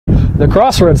the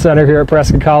Crossroads Center here at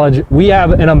Prescott College, we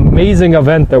have an amazing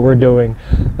event that we're doing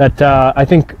that I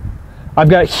think I've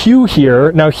got Hugh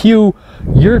here. Now, Hugh,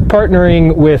 you're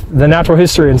partnering with the Natural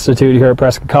History Institute here at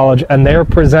Prescott College, and they're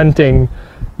presenting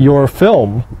your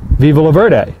film, Viva La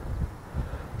Verde.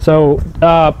 So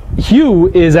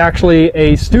Hugh is actually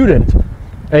a student,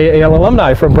 an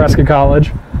alumni from Prescott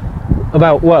College,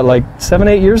 about what, like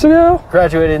 7-8 years ago?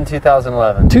 Graduated in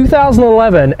 2011.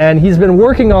 2011, and he's been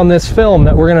working on this film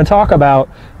that we're going to talk about.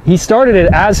 He started it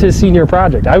as his senior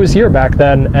project. I was here back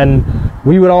then, and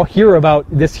we would all hear about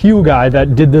this Hugh guy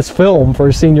that did this film for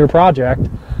his senior project.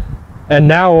 And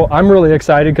now I'm really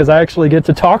excited because I actually get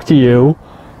to talk to you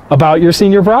about your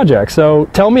senior project. So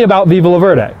tell me about Viva La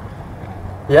Verde.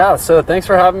 Yeah, so thanks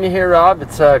for having me here, Rob.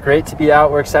 It's great to be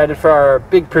out. We're excited for our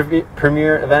big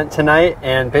premiere event tonight.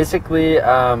 And basically,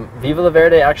 Viva La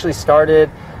Verde actually started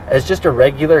as just a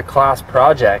regular class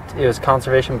project. It was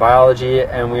conservation biology,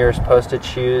 and we were supposed to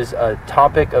choose a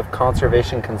topic of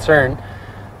conservation concern.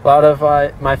 A lot of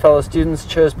my fellow students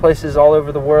chose places all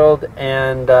over the world,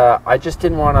 and I just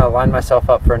didn't want to line myself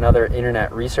up for another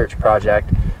internet research project.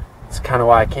 It's kind of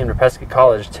why I came to Prescott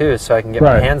College too, so I can get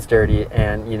my hands dirty.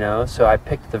 And so I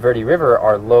picked the Verde River,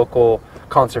 our local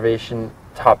conservation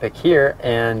topic here,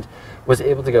 and was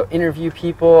able to go interview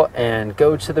people and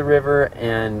go to the river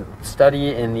and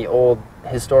study in the old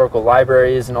historical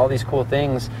libraries and all these cool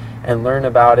things, and learn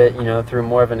about it through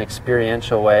more of an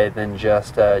experiential way than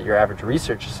just your average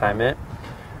research assignment.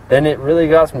 Then it really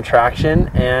got some traction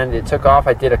and it took off.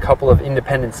 I did a couple of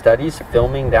independent studies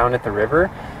filming down at the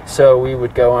river. So we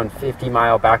would go on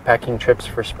 50-mile backpacking trips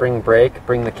for spring break,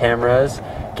 bring the cameras,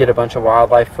 get a bunch of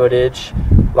wildlife footage,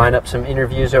 line up some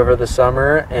interviews over the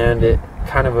summer, and it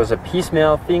kind of was a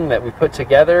piecemeal thing that we put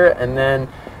together. And then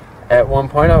at one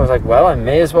point I was like, well, I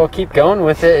may as well keep going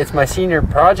with it. It's my senior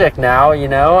project now,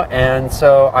 and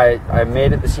so I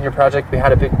made it the senior project. We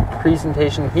had a big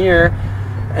presentation here.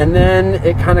 And then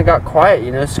it kind of got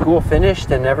quiet, school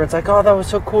finished and everyone's like, oh, that was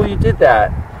so cool you did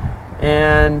that.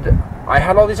 And I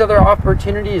had all these other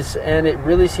opportunities, and it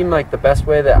really seemed like the best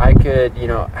way that I could,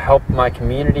 help my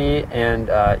community and,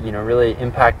 really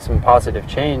impact some positive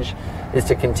change is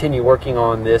to continue working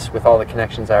on this with all the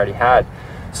connections I already had.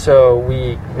 So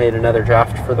we made another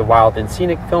draft for the Wild and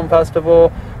Scenic Film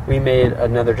Festival. We made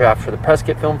another draft for the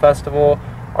Prescott Film Festival.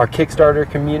 Our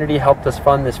Kickstarter community helped us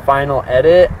fund this final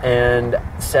edit, and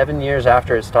 7 years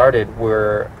after it started,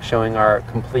 we're showing our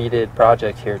completed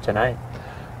project here tonight.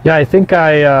 Yeah, I think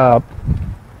I'm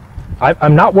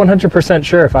not 100%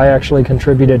 sure if I actually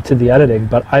contributed to the editing,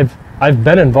 but I've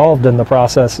been involved in the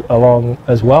process along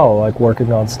as well, like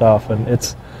working on stuff,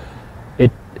 and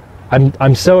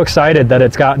I'm so excited that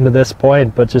it's gotten to this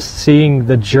point, but just seeing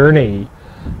the journey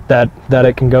that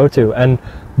it can go to. And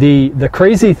the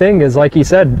crazy thing is, like you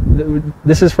said,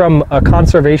 this is from a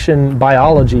conservation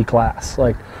biology class.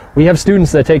 Like, we have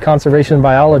students that take conservation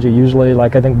biology usually,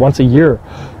 like, I think once a year.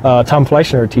 Tom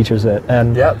Fleischner teaches it,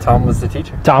 and yeah, Tom was the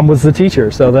teacher. Tom was the teacher,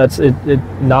 so that's it.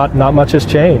 Not much has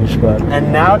changed, but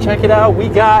and now check it out. We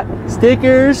got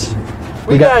stickers.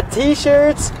 We got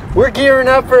T-shirts. We're gearing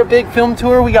up for a big film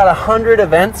tour. We got 100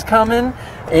 events coming.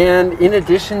 And in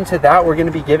addition to that, we're going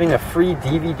to be giving a free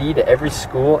DVD to every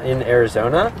school in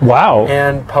Arizona. Wow.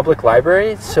 And public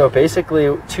library. So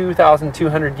basically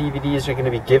 2,200 DVDs are going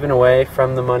to be given away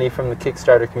from the money from the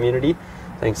Kickstarter community.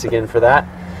 Thanks again for that.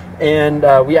 And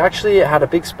we actually had a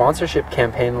big sponsorship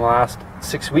campaign the last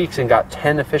 6 weeks and got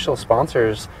 10 official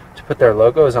sponsors to put their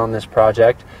logos on this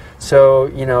project. So,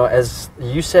 as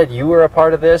you said, you were a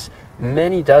part of this.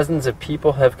 Many dozens of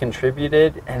people have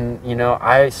contributed, and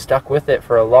I stuck with it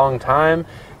for a long time,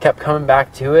 kept coming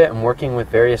back to it and working with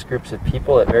various groups of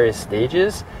people at various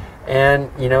stages.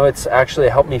 And it's actually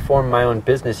helped me form my own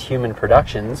business, Human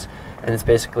Productions, and it's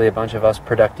basically a bunch of us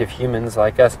productive humans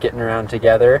like us getting around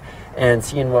together and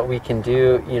seeing what we can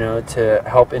do to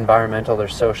help environmental or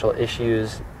social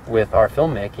issues with our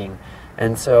filmmaking.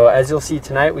 And so, as you'll see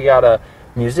tonight, we got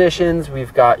musicians,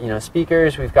 we've got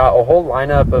speakers, we've got a whole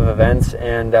lineup of events,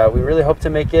 and we really hope to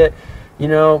make it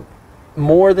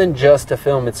more than just a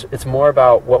film. It's more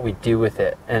about what we do with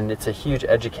it, and it's a huge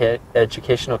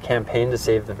educational campaign to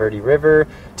save the Verde River,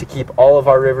 to keep all of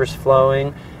our rivers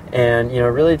flowing, and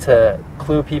really to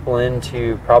clue people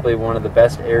into probably one of the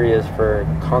best areas for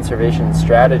conservation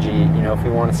strategy, if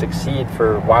we want to succeed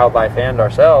for wildlife and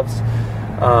ourselves.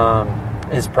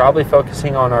 Is probably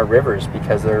focusing on our rivers,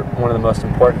 because they're one of the most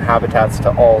important habitats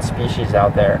to all species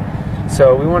out there.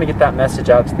 So we want to get that message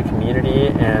out to the community,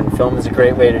 and film is a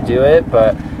great way to do it,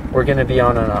 but we're going to be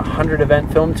on a 100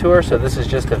 event film tour, so this is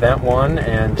just event one.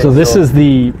 And so this is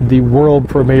the world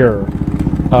premiere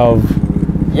of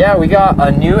Yeah, we got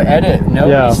a new edit.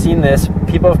 Nobody's seen this.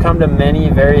 People have come to many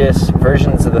various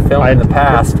versions of the film in the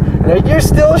past. And they're like, you're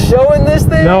still showing this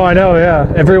thing? No, I know,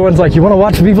 yeah. Everyone's like, you want to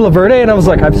watch Viva La Verde? And I was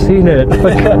like, I've seen it.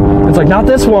 But it's like, not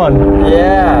this one.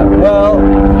 Yeah, well,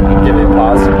 give me a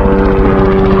pause.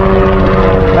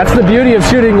 That's the beauty of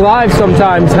shooting live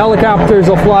sometimes. Helicopters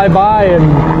will fly by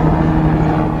and...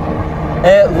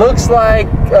 It looks like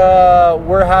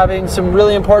we're having some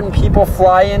really important people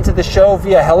fly into the show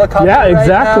via helicopter. Yeah,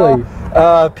 exactly. Right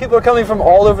now. People are coming from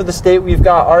all over the state. We've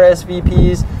got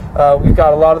RSVPs. We've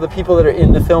got a lot of the people that are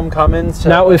in the film coming. So.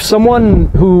 Now, if someone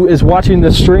who is watching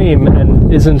the stream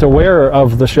and isn't aware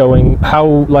of the showing,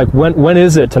 when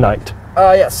is it tonight?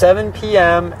 Yeah, 7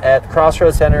 p.m. at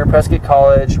Crossroads Center, Prescott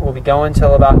College. We'll be going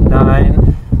till about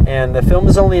 9. And the film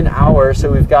is only an hour,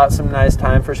 so we've got some nice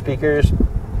time for speakers,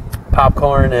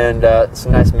 popcorn, and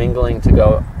some nice mingling to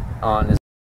go on.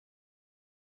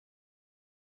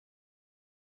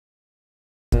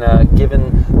 And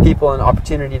giving people an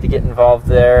opportunity to get involved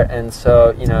there, and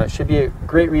so it should be a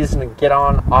great reason to get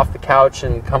off the couch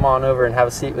and come on over and have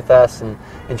a seat with us and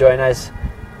enjoy a nice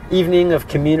evening of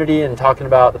community and talking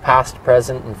about the past,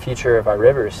 present, and future of our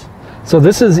rivers. So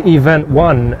this is event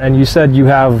 1, and you said you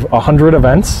have 100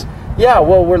 events? Yeah,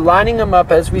 well, we're lining them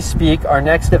up as we speak. Our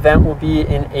next event will be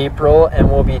in April,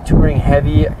 and we'll be touring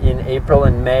heavy in April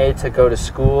and May to go to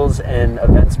schools and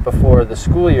events before the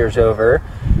school year's over.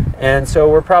 And so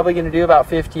we're probably going to do about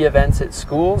 50 events at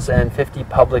schools and 50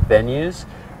 public venues.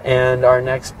 And our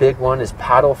next big one is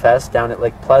Paddle Fest down at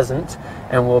Lake Pleasant,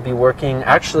 and we'll be working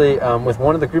actually with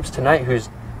one of the groups tonight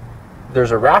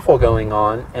there's a raffle going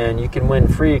on, and you can win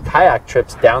free kayak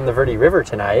trips down the Verde River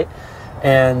tonight.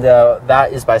 And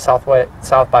that is by South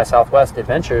by Southwest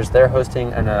Adventures. They're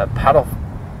hosting an event,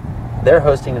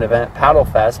 Paddle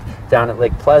Fest, down at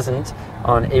Lake Pleasant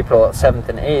on April 7th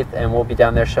and 8th, and we'll be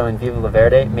down there showing Viva La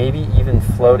Verde, maybe even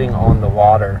floating on the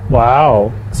water.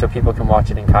 Wow. So people can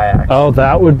watch it in kayaks. Oh,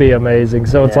 that would be amazing.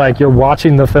 So it's like you're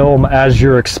watching the film as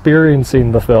you're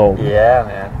experiencing the film. Yeah,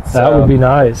 man. That would be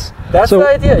nice. That's the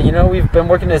idea. We've been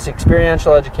working as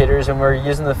experiential educators, and we're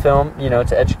using the film,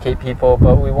 to educate people,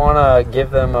 but we want to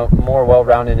give them a more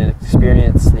well-rounded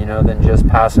experience, than just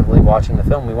passively watching the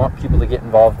film. We want people to get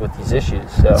involved with these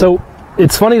issues. So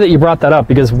it's funny that you brought that up,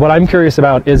 because what I'm curious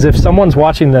about is if someone's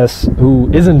watching this who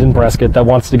isn't in Prescott that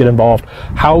wants to get involved,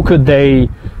 how could they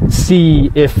see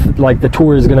if the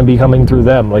tour is going to be coming through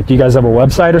them? Do you guys have a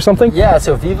website or something? Yeah,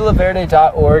 so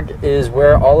vivalaverde.org is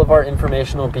where all of our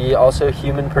information will be, also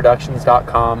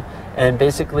humanproductions.com. And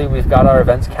basically we've got our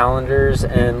events calendars,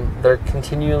 and they're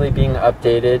continually being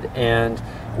updated, and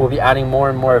we'll be adding more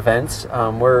and more events.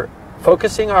 We're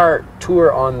focusing our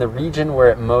tour on the region where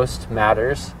it most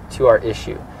matters to our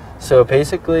issue. So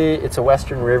basically it's a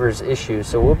Western Rivers issue.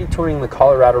 So we'll be touring the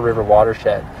Colorado River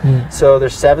watershed. So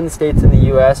there's 7 states in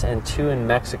the US and 2 in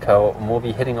Mexico, and we'll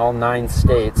be hitting all 9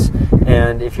 states.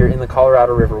 And if you're in the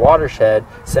Colorado River watershed,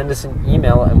 send us an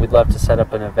email, and we'd love to set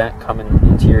up an event coming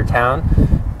into your town.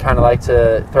 Kind of like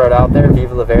to throw it out there,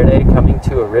 Viva La Verde, coming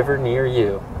to a river near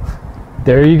you.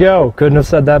 There you go. Couldn't have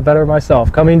said that better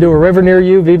myself. Coming to a river near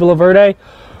you, Viva La Verde.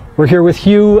 We're here with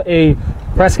Hugh, a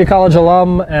Prescott College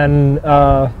alum, and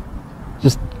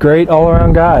just great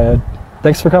all-around guy.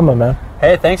 Thanks for coming, man.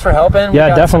 Hey, thanks for helping.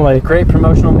 Yeah, definitely. Great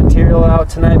promotional material out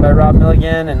tonight by Rob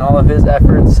Milligan and all of his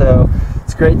efforts. So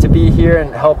it's great to be here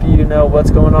and help you know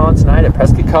what's going on tonight at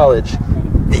Prescott College.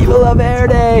 Viva La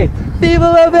Verde! Viva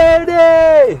La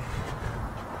Verde!